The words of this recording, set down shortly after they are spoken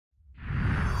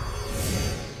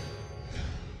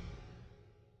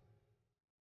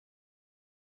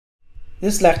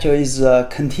This lecture is a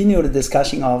continued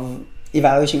discussion of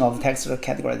evaluation of text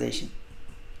categorization.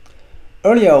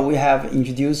 Earlier, we have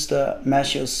introduced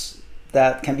measures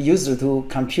that can be used to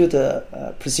compute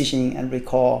precision and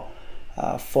recall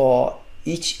for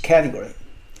each category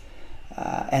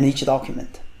and each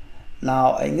document.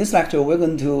 Now, in this lecture, we're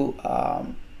going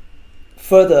to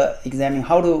further examine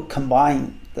how to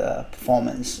combine the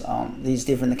performance on these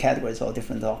different categories or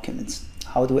different documents.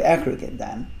 How do we aggregate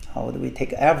them? How do we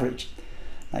take average?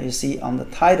 Now you see on the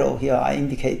title here, I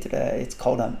indicated it's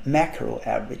called a macro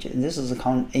average, and this is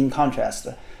in contrast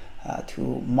to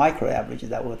micro average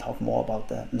that we'll talk more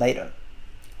about later.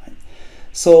 Right?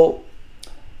 So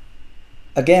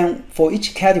again, for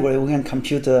each category, we can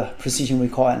compute the precision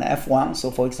recall and F1.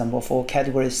 So for example, for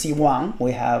category C1,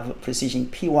 we have precision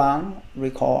P1,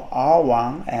 recall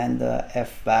R1, and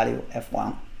F value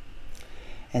F1.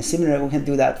 And similarly, we can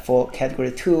do that for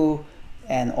category 2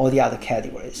 and all the other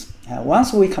categories.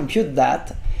 Once we compute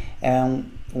that,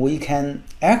 we can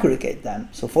aggregate them.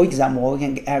 So for example, we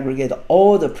can aggregate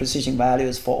all the precision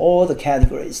values for all the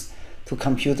categories to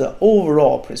compute the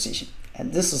overall precision.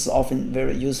 And this is often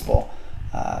very useful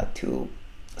to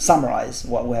summarize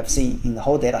what we have seen in the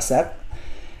whole data set.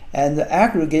 And the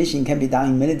aggregation can be done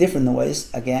in many different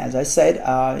ways. Again, as I said,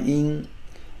 in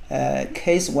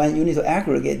case when you need to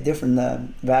aggregate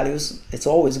different values, it's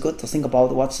always good to think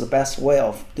about what's the best way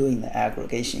of doing the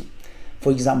aggregation.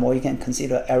 For example, you can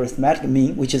consider arithmetic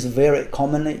mean, which is very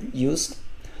commonly used,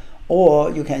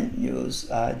 or you can use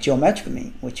geometric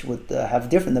mean, which would have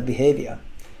different behavior.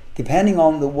 Depending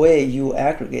on the way you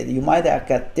aggregate, you might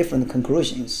get different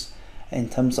conclusions in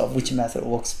terms of which method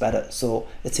works better. So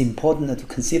it's important to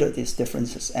consider these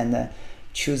differences and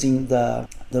choosing the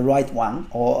right one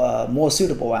or a more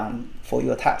suitable one for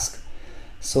your task.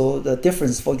 So the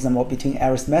difference, for example, between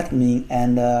arithmetic mean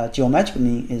and geometric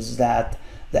mean is that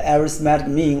the arithmetic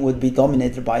mean would be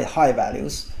dominated by high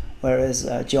values, whereas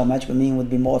geometric mean would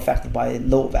be more affected by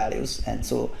low values. And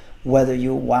so whether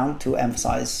you want to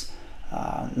emphasize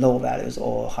low values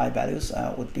or high values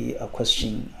would be a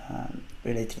question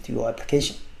related to your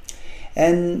application.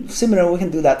 And similarly, we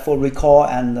can do that for recall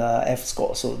and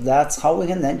F-score. So that's how we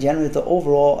can then generate the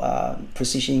overall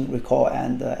precision, recall,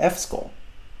 and F-score.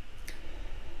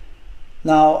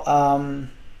 Now,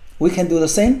 we can do the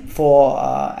same for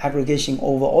aggregation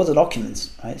over all the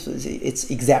documents. Right? So it's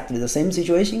exactly the same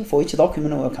situation. For each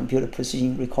document, we'll compute the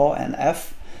precision, recall, and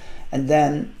F. And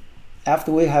then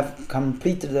after we have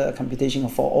completed the computation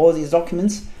for all these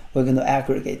documents, we're going to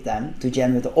aggregate them to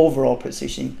generate the overall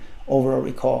precision, overall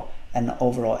recall, and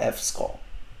overall F-score.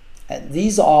 And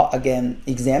these are, again,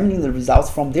 examining the results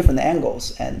from different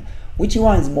angles, and which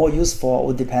one is more useful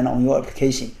will depend on your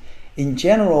application. In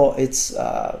general, it's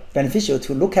beneficial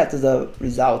to look at the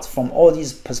results from all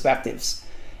these perspectives,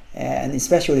 and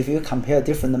especially if you compare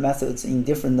different methods in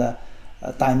different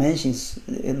dimensions,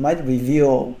 it might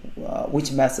reveal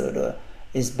which method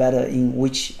is better in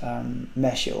which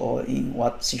measure or in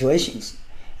what situations.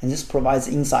 And this provides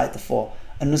insight for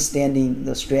understanding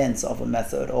the strengths of a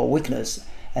method or weakness,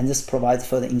 and this provides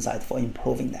further insight for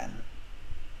improving them.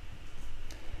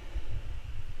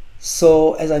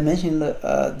 So as I mentioned,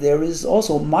 there is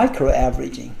also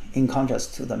micro-averaging in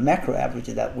contrast to the macro-average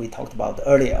that we talked about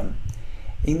earlier.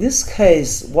 In this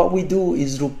case, what we do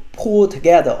is to pull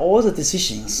together all the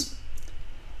decisions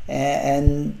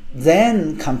and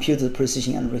then compute the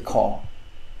precision and recall.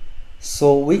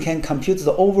 So we can compute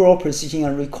the overall precision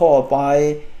and recall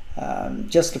by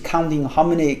just counting how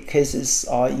many cases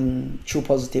are in true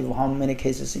positive, how many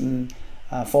cases in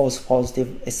false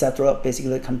positive, etc.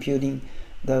 Basically computing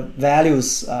the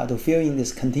values to fill in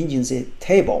this contingency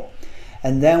table.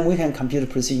 And then we can compute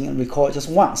the precision and recall just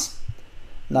once.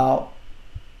 Now,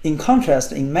 in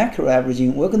contrast, in macro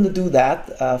averaging, we're going to do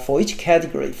that for each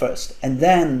category first, and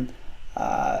then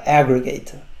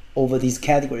aggregate over these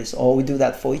categories, or we do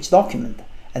that for each document,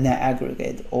 and then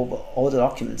aggregate over all the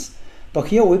documents. But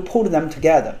here we pull them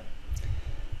together.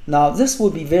 Now, this will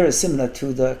be very similar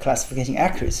to the classification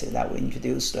accuracy that we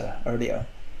introduced earlier.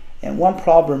 And one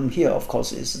problem here, of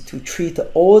course, is to treat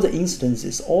all the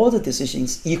instances, all the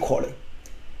decisions equally.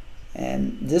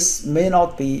 And this may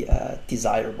not be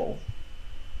desirable,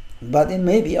 but it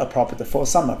may be appropriate for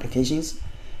some applications,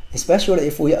 especially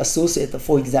if we associate,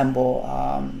 for example,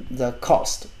 the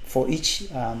cost for each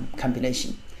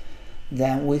combination.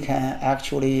 Then we can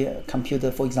actually compute,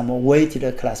 for example,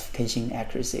 weighted classification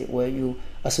accuracy, where you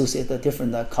associate the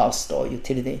different cost or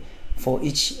utility for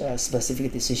each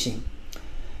specific decision.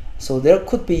 So there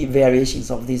could be variations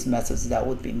of these methods that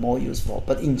would be more useful,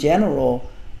 but in general,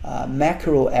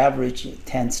 macro average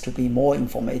tends to be more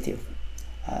informative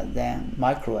than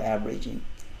micro-averaging,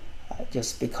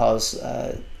 just because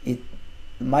it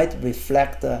might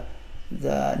reflect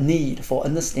the need for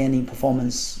understanding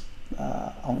performance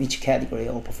on each category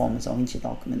or performance on each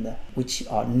document, which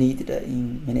are needed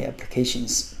in many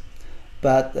applications.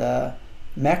 But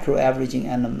macro averaging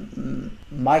and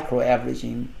micro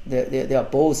averaging, they are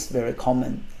both very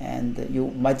common, and you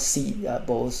might see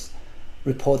both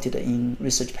reported in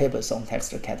research papers on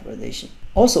text categorization.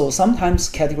 Also, sometimes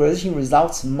categorization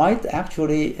results might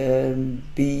actually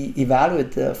be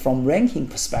evaluated from ranking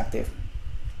perspective.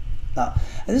 Now,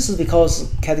 and this is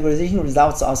because categorization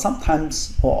results are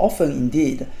sometimes, or often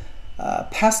indeed,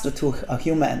 passed to a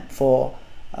human for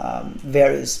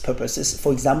various purposes.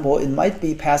 For example, it might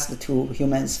be passed to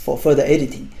humans for further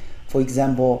editing. For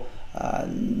example,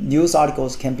 news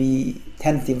articles can be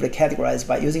tentatively categorized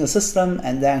by using a system,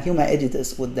 and then human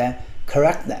editors would then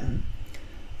correct them.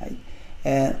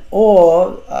 Right?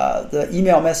 Or the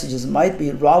email messages might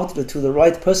be routed to the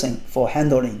right person for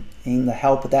handling in the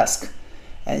help desk.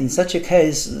 And in such a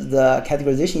case, the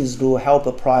categorization is to help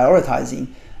prioritizing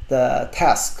the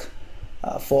task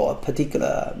for a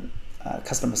particular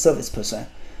customer service person.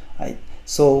 Right?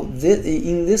 So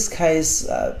in this case,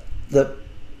 the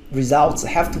results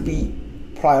have to be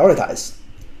prioritized.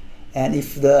 And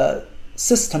if the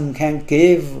system can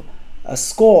give a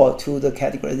score to the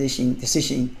categorization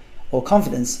decision or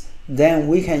confidence, then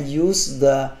we can use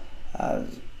the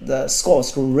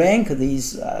scores to rank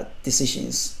these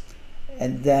decisions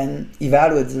and then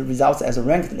evaluate the results as a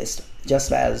ranked list,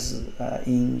 just as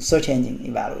in search engine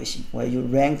evaluation, where you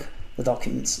rank the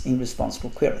documents in response to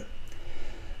query.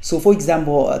 So for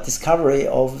example, a discovery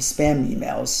of spam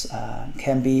emails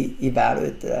can be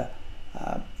evaluated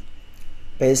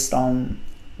based on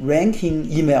ranking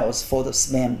emails for the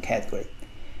spam category.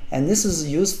 And this is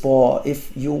useful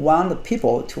if you want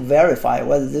people to verify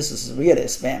whether this is really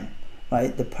spam,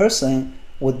 right? The person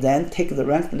would then take the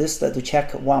ranked list to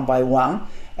check one by one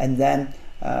and then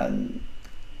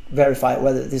verify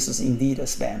whether this is indeed a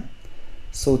spam.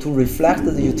 So to reflect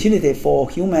the utility for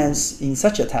humans in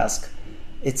such a task,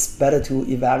 it's better to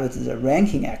evaluate the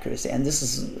ranking accuracy. And this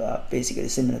is basically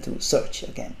similar to search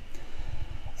again.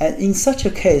 And in such a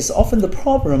case, often the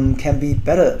problem can be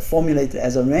better formulated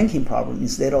as a ranking problem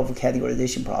instead of a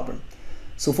categorization problem.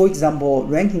 So for example,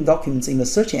 ranking documents in the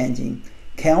search engine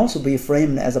can also be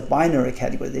framed as a binary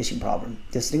categorization problem,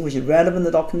 distinguishing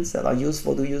relevant documents that are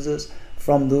useful to users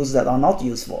from those that are not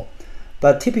useful.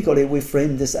 But typically we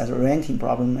frame this as a ranking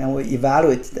problem and we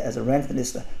evaluate it as a ranked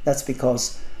list. That's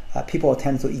because people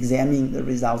tend to examine the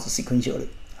results sequentially.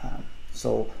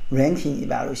 So ranking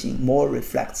evaluation more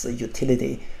reflects the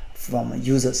utility from a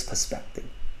user's perspective.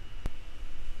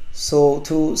 So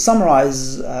to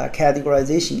summarize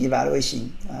categorization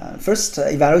evaluation, first,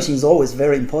 evaluation is always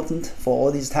very important for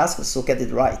all these tasks, so get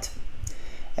it right.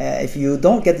 If you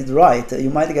don't get it right, you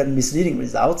might get misleading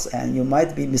results and you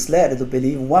might be misled to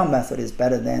believe one method is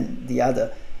better than the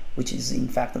other, which is in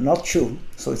fact not true.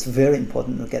 So it's very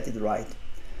important to get it right.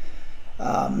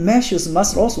 Measures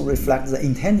must also reflect the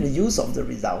intended use of the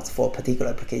results for a particular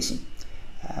application.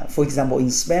 For example, in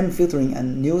spam filtering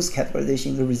and news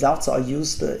categorization, the results are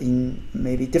used in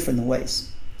maybe different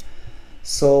ways.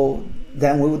 So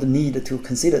then we would need to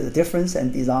consider the difference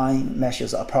and design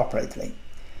measures appropriately.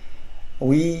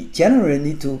 We generally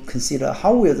need to consider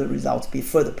how will the results be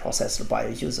further processed by a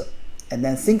user, and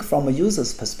then think from a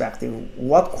user's perspective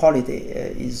what quality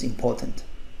is important,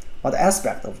 what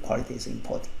aspect of quality is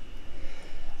important.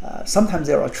 Sometimes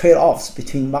there are trade-offs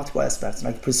between multiple aspects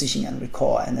like precision and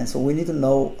recall, and then so we need to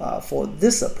know for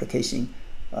this application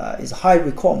is high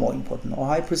recall more important or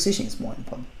high precision is more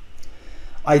important.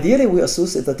 Ideally, we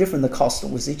associate the different cost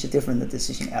with each different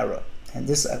decision error, and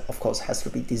this of course has to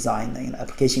be designed in an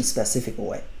application-specific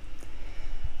way.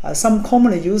 Some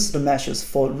commonly used measures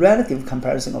for relative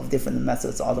comparison of different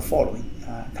methods are the following.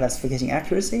 Classification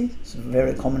accuracy is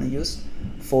very commonly used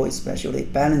for especially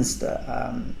balanced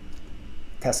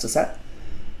test set.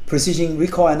 Precision,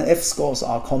 recall, and F-scores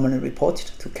are commonly reported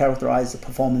to characterize the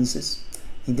performances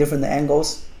in different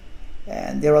angles.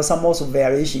 And there are some also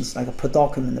variations like a per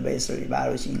document based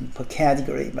evaluation, per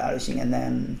category evaluation, and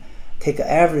then take an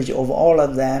average of all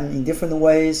of them in different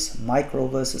ways, micro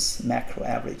versus macro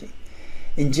averaging.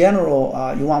 In general,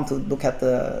 you want to look at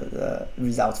the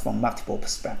results from multiple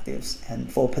perspectives.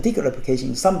 And for a particular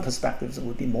application, some perspectives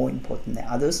would be more important than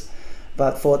others.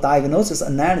 But for diagnosis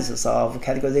analysis of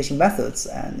categorization methods,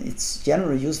 and it's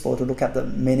generally useful to look at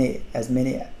as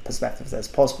many perspectives as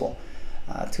possible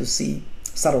to see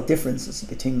subtle differences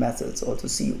between methods or to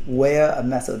see where a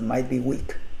method might be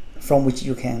weak, from which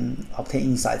you can obtain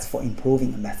insights for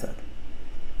improving a method.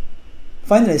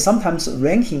 Finally, sometimes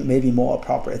ranking may be more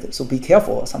appropriate, so be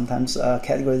careful. Sometimes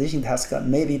categorization task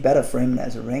may be better framed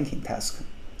as a ranking task.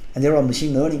 And there are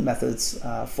machine learning methods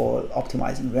for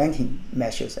optimizing ranking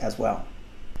measures as well.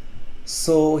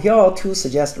 So here are two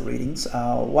suggested readings.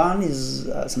 One is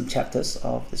some chapters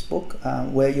of this book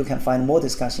where you can find more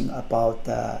discussion about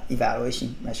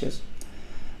evaluation measures.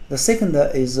 The second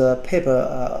is a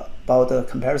paper about the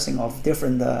comparison of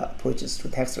different approaches to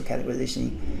textual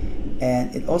categorization,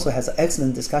 and it also has an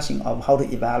excellent discussion of how to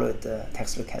evaluate the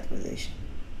textual categorization.